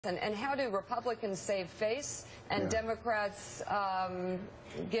And how do Republicans save face and Democrats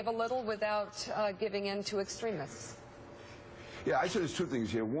give a little without giving in to extremists? Yeah, I say there's two things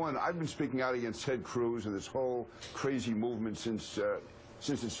here. One, I've been speaking out against Ted Cruz and this whole crazy movement since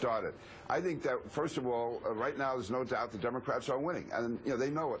it started. I think that, first of all, right now there's no doubt the Democrats are winning, and they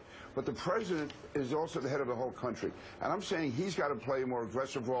know it. But the president is also the head of the whole country, and I'm saying he's got to play a more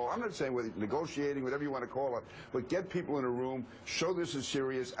aggressive role. I'm not saying whether negotiating, whatever you want to call it, but get people in a room, show this is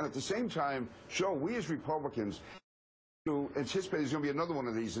serious, and at the same time, show we as Republicans to anticipate there's going to be another one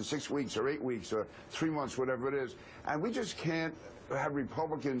of these in 6 weeks or 8 weeks or 3 months, whatever it is. And we just can't have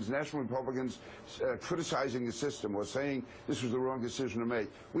Republicans, national Republicans, criticizing the system or saying this was the wrong decision to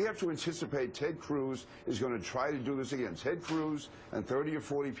make. We have to anticipate Ted Cruz is going to try to do this again. Ted Cruz and 30 or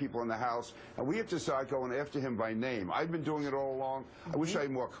 40 people in the House, and we have to start going after him by name. I've been doing it all along. I wish I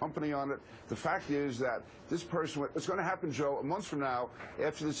had more company on it. The fact is that this person, what's going to happen, Joe, a month from now,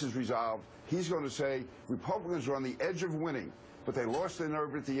 after this is resolved, he's going to say Republicans are on the edge of winning, but they lost their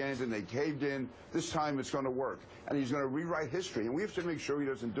nerve at the end and they caved in. This time it's going to work. And he's going to rewrite history. And we have to make sure he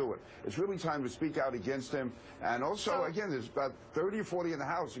doesn't do it. It's really time to speak out against him. And also, again, there's about 30 or 40 in the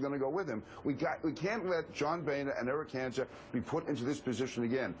House who are going to go with him. We can't let John Boehner and Eric Cantor be put into this position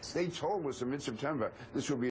again. They told us in mid-September this would be